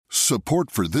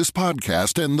Support for this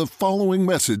podcast and the following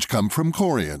message come from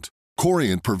Corient.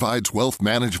 Corient provides wealth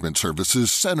management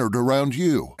services centered around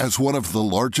you. As one of the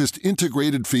largest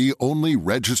integrated fee-only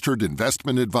registered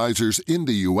investment advisors in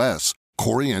the U.S.,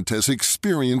 Corient has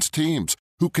experienced teams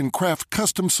who can craft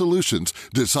custom solutions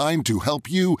designed to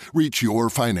help you reach your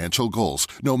financial goals,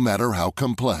 no matter how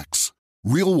complex.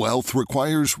 Real wealth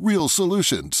requires real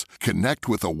solutions. Connect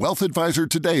with a wealth advisor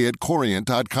today at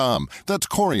Corient.com. That's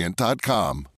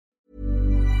Corient.com.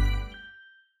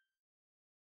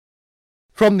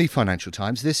 From the Financial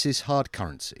Times, this is Hard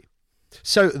Currency.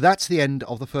 So that's the end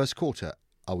of the first quarter.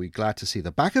 Are we glad to see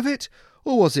the back of it,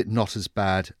 or was it not as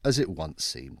bad as it once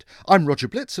seemed? I'm Roger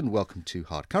Blitz and welcome to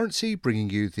Hard Currency,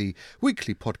 bringing you the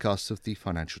weekly podcast of the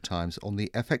Financial Times on the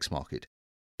FX market.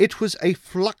 It was a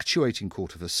fluctuating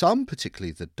quarter for some,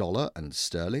 particularly the dollar and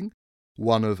sterling,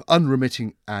 one of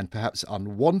unremitting and perhaps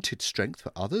unwanted strength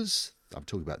for others. I'm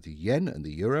talking about the yen and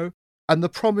the euro, and the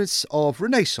promise of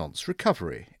renaissance,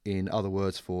 recovery, in other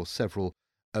words, for several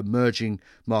emerging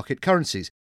market currencies.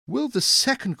 Will the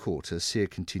second quarter see a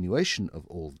continuation of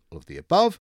all of the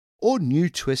above, or new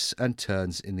twists and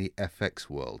turns in the FX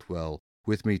world? Well,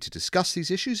 with me to discuss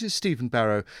these issues is Stephen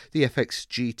Barrow, the FX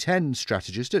G10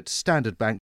 strategist at Standard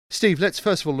Bank. Steve, let's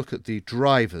first of all look at the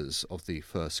drivers of the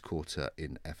first quarter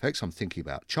in FX. I'm thinking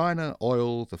about China,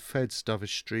 oil, the Fed's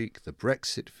dovish streak, the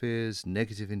Brexit fears,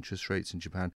 negative interest rates in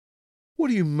Japan. What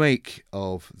do you make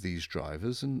of these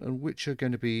drivers and which are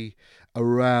going to be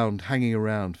hanging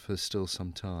around for still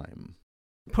some time?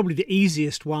 Probably the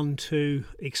easiest one to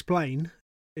explain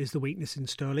is the weakness in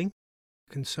sterling.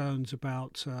 Concerns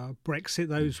about Brexit,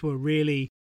 those were really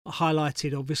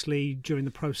highlighted, obviously, during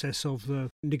the process of the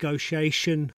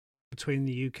negotiation between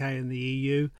the UK and the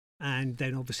EU, and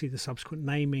then obviously the subsequent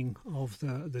naming of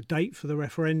the date for the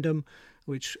referendum,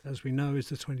 which, as we know, is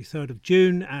the 23rd of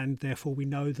June, and therefore we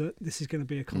know that this is going to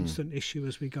be a constant issue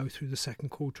as we go through the second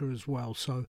quarter as well.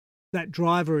 So that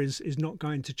driver is not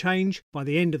going to change. By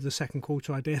the end of the second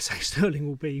quarter, I dare say sterling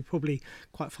will be probably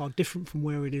quite far different from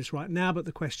where it is right now, but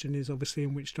the question is obviously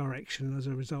in which direction as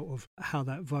a result of how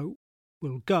that vote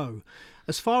will go.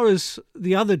 As far as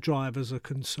the other drivers are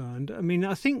concerned, I mean,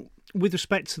 I think with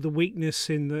respect to the weakness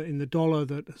in the dollar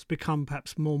that has become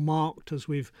perhaps more marked as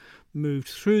we've moved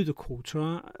through the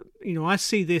quarter, I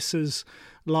see this as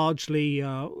largely,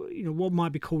 what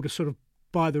might be called a sort of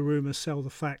buy the rumour, sell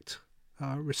the fact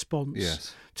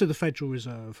response to the Federal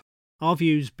Reserve. Our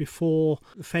views before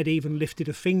the Fed even lifted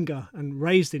a finger and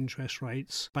raised interest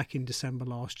rates back in December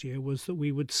last year was that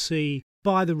we would see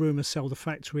buy the rumour, sell the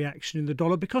fact reaction in the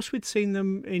dollar, because we'd seen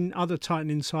them in other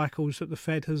tightening cycles that the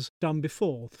Fed has done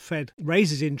before. The Fed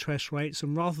raises interest rates,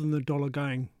 and rather than the dollar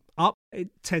going up, it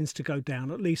tends to go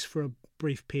down, at least for a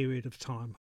brief period of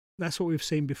time. That's what we've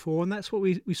seen before, and that's what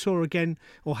we saw again,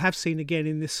 or have seen again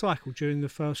in this cycle during the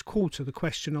first quarter. The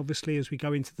question, obviously, as we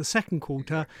go into the second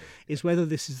quarter, is whether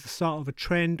this is the start of a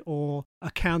trend or a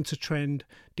counter-trend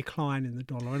decline in the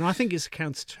dollar. And I think it's a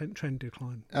counter-trend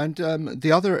decline. And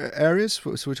the other areas, so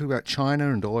we're talking about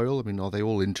China and oil, I mean, are they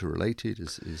all interrelated?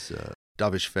 Is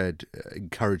dovish Fed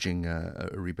encouraging a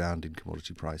rebound in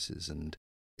commodity prices? And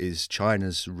is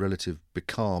China's relative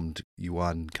becalmed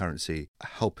yuan currency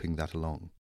helping that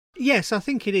along? Yes, I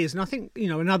think it is. And I think,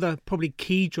 another probably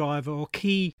key driver or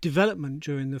key development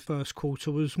during the first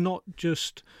quarter was not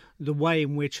just the way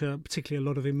in which particularly a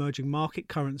lot of emerging market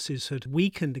currencies had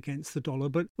weakened against the dollar,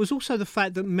 but was also the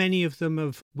fact that many of them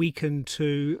have weakened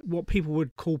to what people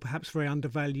would call perhaps very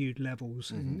undervalued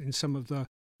levels in some of the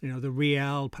the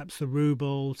real, perhaps the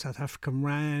ruble, South African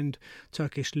rand,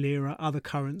 Turkish lira, other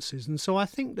currencies. And so I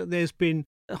think that there's been,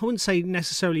 I wouldn't say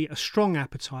necessarily a strong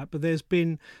appetite, but there's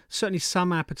been certainly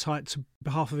some appetite to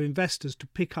behalf of investors to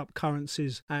pick up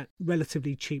currencies at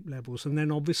relatively cheap levels. And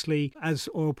then obviously, as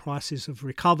oil prices have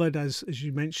recovered, as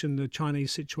you mentioned, the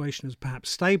Chinese situation has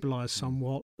perhaps stabilised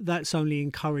somewhat, that's only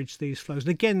encouraged these flows. And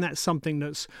again, that's something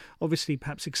that's obviously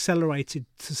perhaps accelerated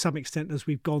to some extent as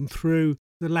we've gone through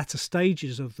the latter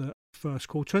stages of the first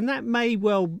quarter. And that may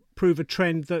well prove a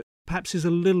trend that perhaps is a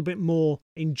little bit more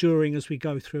enduring as we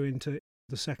go through into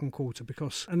the second quarter,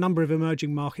 because a number of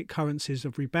emerging market currencies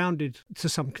have rebounded to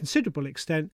some considerable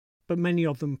extent, but many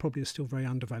of them probably are still very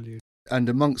undervalued. And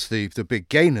amongst the big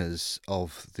gainers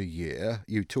of the year,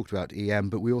 you talked about EM,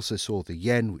 but we also saw the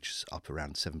yen, which is up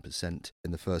around 7%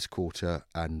 in the first quarter,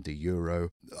 and the euro.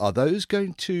 Are those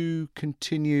going to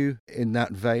continue in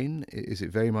that vein? Is it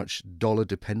very much dollar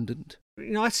dependent?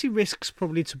 I see risks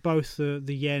probably to both the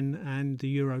yen and the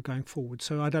euro going forward.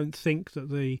 So I don't think that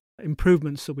the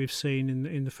improvements that we've seen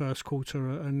in the first quarter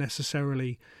are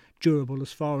necessarily durable.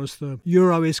 As far as the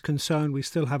euro is concerned, we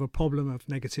still have a problem of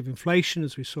negative inflation,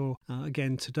 as we saw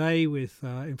again today, with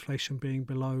inflation being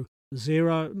below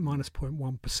zero, minus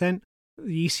 0.1%.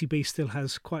 The ECB still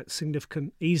has quite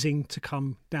significant easing to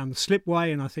come down the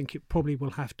slipway, and I think it probably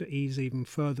will have to ease even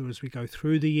further as we go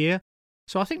through the year.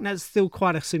 So I think that's still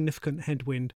quite a significant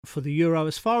headwind for the euro.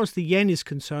 As far as the yen is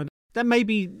concerned, that may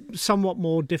be somewhat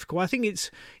more difficult. I think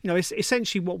it's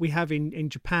essentially what we have in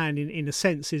Japan in a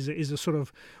sense is a sort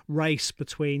of race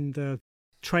between the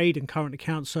trade and current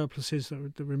account surpluses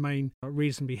that remain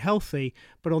reasonably healthy,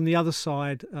 but on the other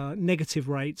side, negative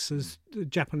rates as the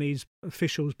Japanese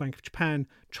officials, Bank of Japan,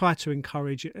 try to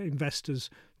encourage investors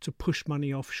to push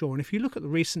money offshore. And if you look at the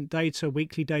recent data,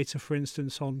 weekly data, for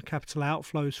instance, on capital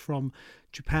outflows from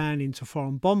Japan into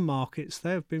foreign bond markets, they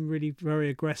have been really very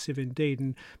aggressive indeed,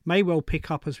 and may well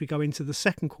pick up as we go into the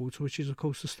second quarter, which is, of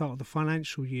course, the start of the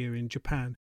financial year in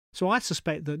Japan. So I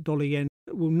suspect that dollar yen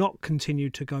will not continue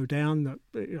to go down.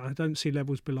 I don't see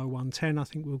levels below 110. I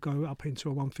think we'll go up into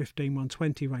a 115,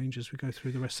 120 range as we go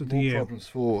through the rest of the year. More problems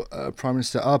for Prime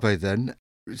Minister Abe then.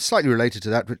 Slightly related to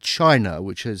that, but China,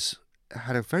 which has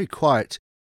had a very quiet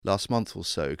last month or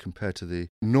so compared to the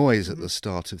noise at the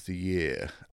start of the year.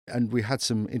 And we had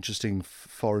some interesting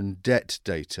foreign debt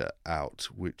data out,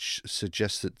 which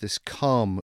suggests that this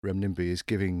calm renminbi is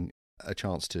giving a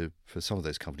chance for some of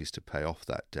those companies to pay off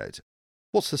that debt.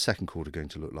 What's the second quarter going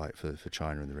to look like for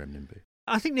China and the renminbi?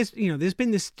 I think there's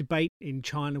been this debate in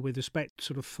China with respect to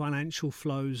sort of financial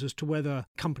flows as to whether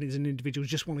companies and individuals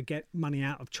just want to get money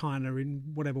out of China in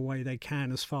whatever way they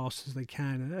can as fast as they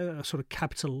can, a sort of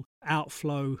capital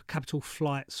outflow, capital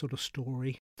flight sort of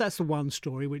story. That's the one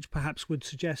story which perhaps would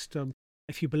suggest,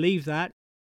 if you believe that,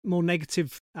 more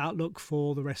negative outlook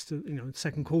for the rest of the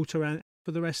second quarter and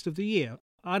for the rest of the year.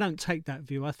 I don't take that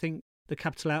view. I think the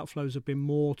capital outflows have been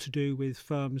more to do with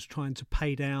firms trying to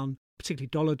pay down particularly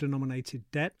dollar-denominated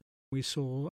debt. We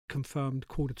saw confirmed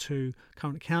quarter 4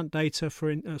 current account data,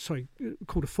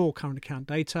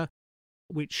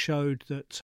 which showed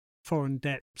that foreign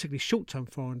debt, particularly short-term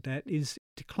foreign debt, is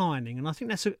declining. And I think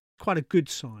that's quite a good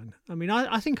sign. I mean,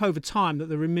 I think over time that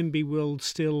the renminbi will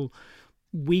still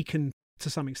weaken to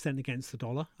some extent against the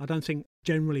dollar. I don't think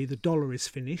generally the dollar is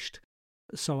finished.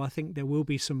 So I think there will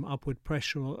be some upward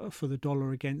pressure for the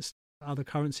dollar against other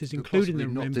currencies, including the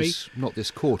renminbi. Not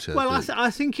this quarter. Well, I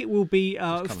think it will be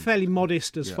fairly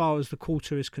modest as far as the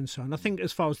quarter is concerned. I think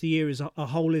as far as the year as a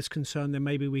whole is concerned, then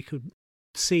maybe we could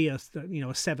see a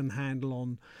 7 handle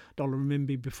on dollar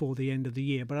renminbi before the end of the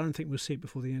year, but I don't think we'll see it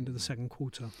before the end of the second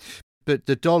quarter. But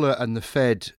the dollar and the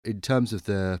Fed, in terms of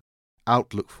their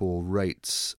outlook for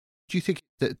rates, do you think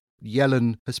that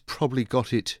Yellen has probably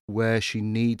got it where she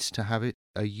needs to have it?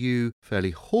 Are you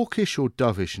fairly hawkish or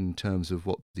dovish in terms of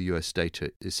what the US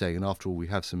data is saying? And after all, we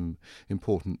have some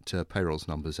important payrolls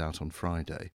numbers out on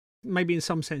Friday. Maybe in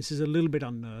some senses a little bit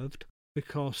unnerved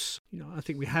because I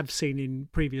think we have seen in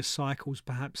previous cycles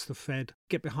perhaps the Fed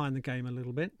get behind the game a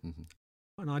little bit. Mm-hmm.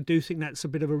 And I do think that's a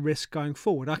bit of a risk going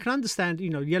forward. I can understand,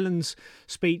 Yellen's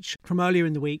speech from earlier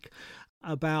in the week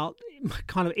about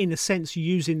kind of, in a sense,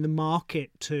 using the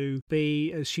market to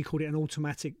be, as she called it, an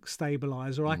automatic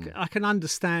stabilizer. I can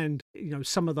understand,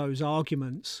 some of those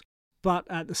arguments, but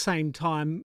at the same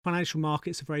time, financial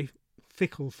markets are very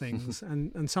fickle things,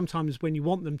 and sometimes when you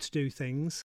want them to do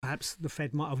things, perhaps the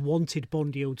Fed might have wanted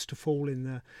bond yields to fall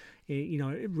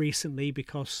recently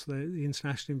because the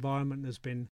international environment has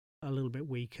been a little bit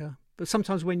weaker. But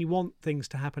sometimes when you want things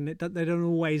to happen, they don't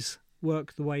always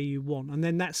work the way you want. And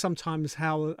then that's sometimes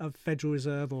how a Federal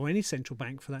Reserve or any central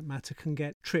bank for that matter can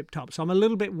get tripped up. So I'm a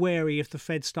little bit wary if the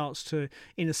Fed starts to,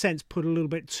 in a sense, put a little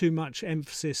bit too much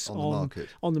emphasis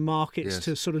on the markets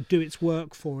to sort of do its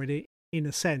work for it in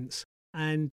a sense.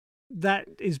 And that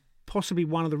is possibly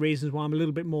one of the reasons why I'm a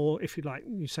little bit more, if you like,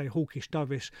 you say hawkish,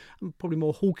 dovish. I'm probably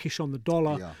more hawkish on the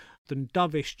dollar than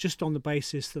dovish, just on the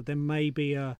basis that there may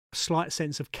be a slight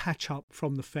sense of catch-up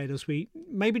from the Fed as we,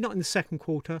 maybe not in the second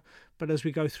quarter, but as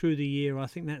we go through the year. I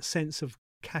think that sense of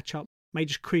catch-up may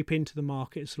just creep into the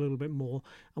markets a little bit more.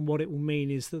 And what it will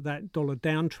mean is that dollar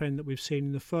downtrend that we've seen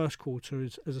in the first quarter,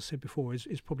 is, as I said before, is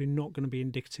probably not going to be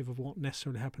indicative of what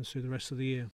necessarily happens through the rest of the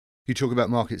year. You talk about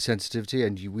market sensitivity,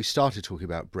 and we started talking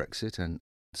about Brexit and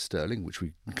sterling, which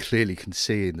we clearly can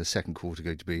see in the second quarter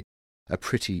going to be a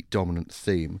pretty dominant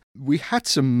theme. We had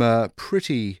some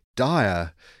pretty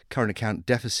dire current account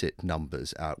deficit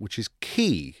numbers out, which is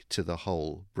key to the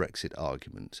whole Brexit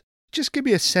argument. Just give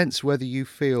me a sense whether you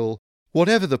feel,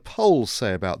 whatever the polls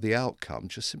say about the outcome,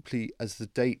 just simply as the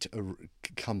date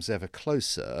comes ever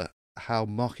closer, how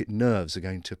market nerves are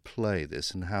going to play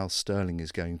this and how sterling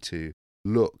is going to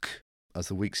look as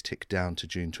the weeks tick down to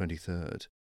June 23rd?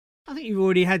 I think you've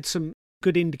already had some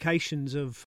good indications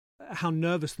of how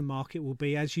nervous the market will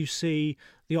be as you see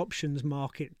the options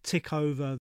market tick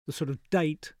over the sort of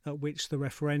date at which the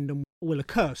referendum will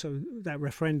occur. So that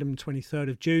referendum, 23rd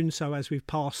of June. So as we've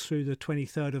passed through the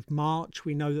 23rd of March,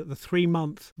 we know that the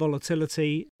 3-month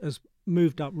volatility has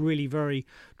moved up really very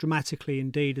dramatically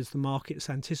indeed, as the markets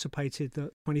anticipated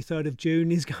that 23rd of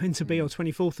June is going to be, or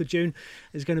 24th of June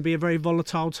is going to be a very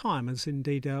volatile time, as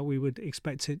indeed we would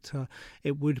expect it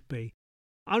would be.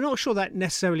 I'm not sure that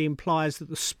necessarily implies that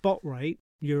the spot rate,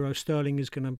 euro sterling,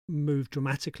 is going to move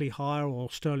dramatically higher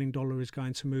or sterling dollar is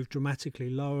going to move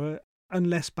dramatically lower,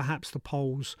 unless perhaps the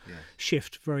polls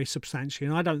shift very substantially.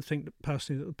 And I don't think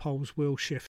personally that the polls will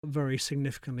shift very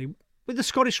significantly. With the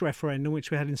Scottish referendum, which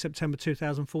we had in September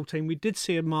 2014, we did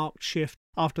see a marked shift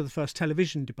after the first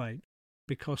television debate,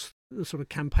 because the sort of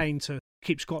campaign to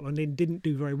keep Scotland in didn't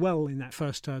do very well in that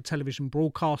first television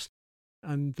broadcast,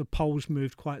 and the polls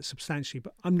moved quite substantially.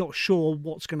 But I'm not sure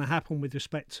what's going to happen with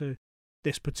respect to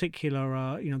this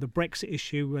particular, the Brexit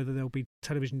issue, whether there'll be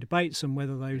television debates and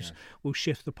whether those will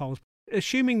shift the polls.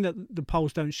 Assuming that the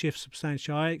polls don't shift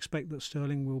substantially, I expect that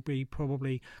sterling will be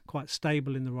probably quite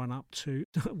stable in the run-up to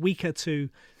weaker to.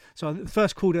 So the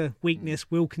first quarter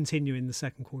weakness will continue in the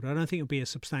second quarter. I don't think it'll be as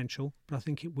substantial, but I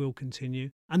think it will continue.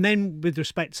 And then with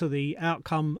respect to the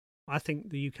outcome, I think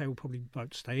the UK will probably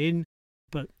vote to stay in.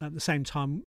 But at the same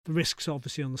time, the risks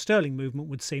obviously on the sterling movement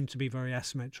would seem to be very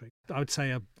asymmetric. I would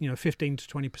say a 15 to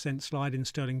 20% slide in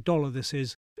sterling dollar this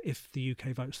is if the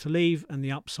UK votes to leave, and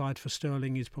the upside for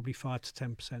sterling is probably 5 to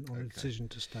 10% on the decision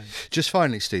to stay. Just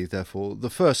finally, Steve, therefore,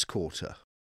 the first quarter,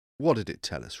 what did it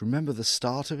tell us? Remember the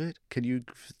start of it? Can you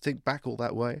think back all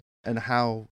that way and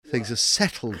how things have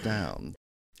settled down?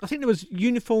 I think there was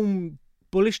uniform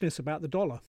bullishness about the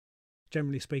dollar,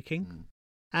 generally speaking.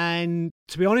 And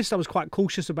to be honest, I was quite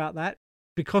cautious about that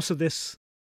because of this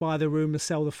buy the rumour,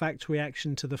 sell the fact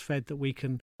reaction to the Fed that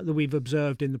we've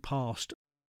observed in the past.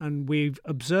 And we've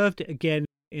observed it again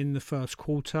in the first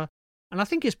quarter. And I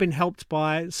think it's been helped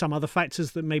by some other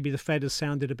factors that maybe the Fed has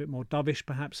sounded a bit more dovish,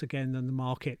 perhaps again, than the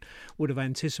market would have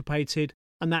anticipated.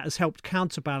 And that has helped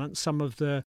counterbalance some of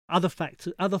the other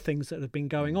factors, other things that have been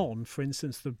going on. For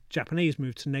instance, the Japanese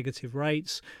moved to negative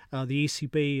rates. The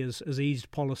ECB has eased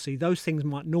policy. Those things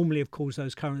might normally have caused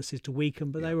those currencies to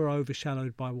weaken, but they were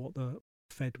overshadowed by what the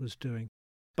Fed was doing.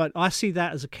 But I see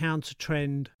that as a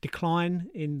counter-trend decline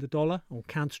in the dollar, or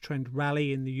counter-trend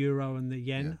rally in the euro and the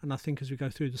yen. Yeah. And I think as we go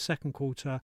through the second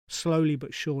quarter, slowly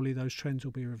but surely those trends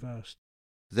will be reversed.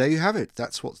 There you have it.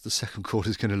 That's what the second quarter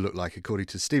is going to look like, according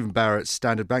to Stephen Barrett,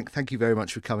 Standard Bank. Thank you very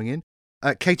much for coming in.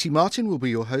 Katie Martin will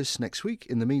be your host next week.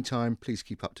 In the meantime, please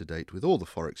keep up to date with all the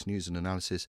Forex news and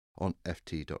analysis on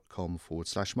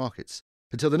ft.com/markets.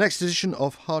 Until the next edition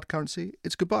of Hard Currency,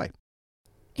 it's goodbye.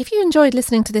 If you enjoyed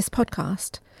listening to this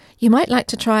podcast, you might like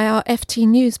to try our FT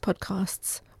News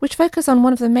podcasts, which focus on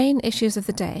one of the main issues of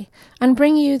the day and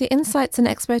bring you the insights and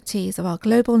expertise of our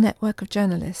global network of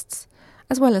journalists,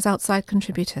 as well as outside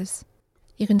contributors.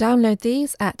 You can download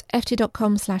these at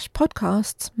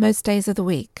ft.com/podcasts most days of the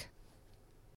week.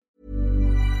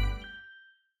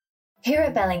 Here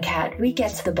at Bellingcat, we get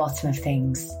to the bottom of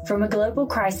things. From a global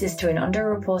crisis to an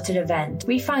underreported event,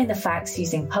 we find the facts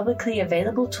using publicly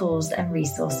available tools and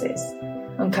resources,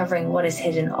 uncovering what is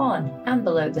hidden on and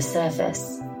below the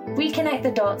surface. We connect the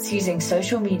dots using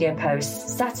social media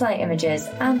posts, satellite images,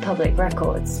 and public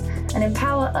records, and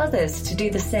empower others to do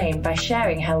the same by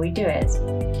sharing how we do it.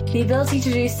 The ability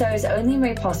to do so is only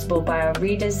made possible by our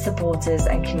readers, supporters,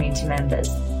 and community members.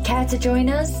 Care to join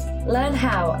us? Learn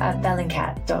how at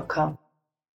bellingcat.com.